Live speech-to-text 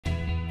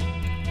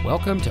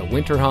Welcome to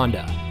Winter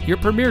Honda, your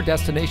premier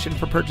destination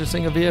for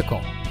purchasing a vehicle.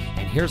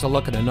 And here's a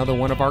look at another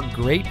one of our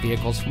great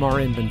vehicles from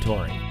our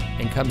inventory.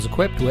 And comes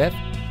equipped with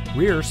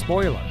rear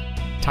spoiler,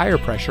 tire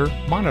pressure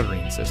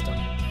monitoring system,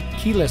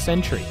 keyless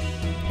entry,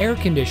 air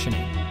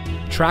conditioning,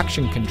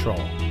 traction control,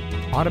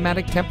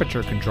 automatic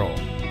temperature control,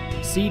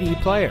 CD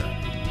player,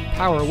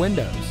 power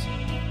windows,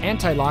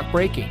 anti-lock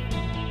braking,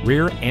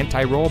 rear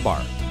anti-roll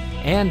bar,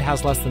 and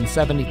has less than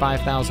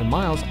 75,000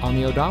 miles on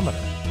the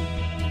odometer.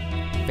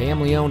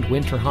 Family-owned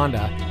Winter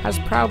Honda has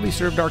proudly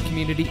served our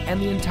community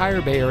and the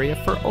entire Bay Area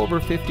for over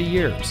 50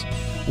 years.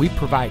 We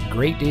provide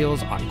great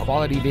deals on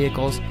quality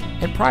vehicles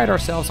and pride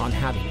ourselves on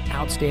having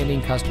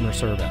outstanding customer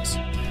service.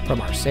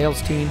 From our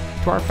sales team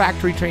to our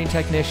factory-trained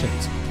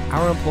technicians,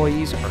 our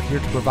employees are here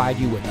to provide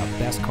you with the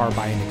best car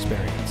buying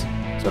experience.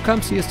 So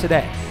come see us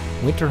today.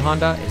 Winter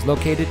Honda is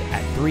located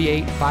at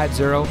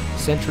 3850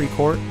 Century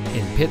Court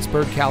in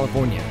Pittsburg,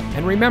 California.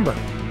 And remember,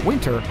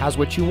 winter has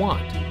what you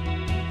want.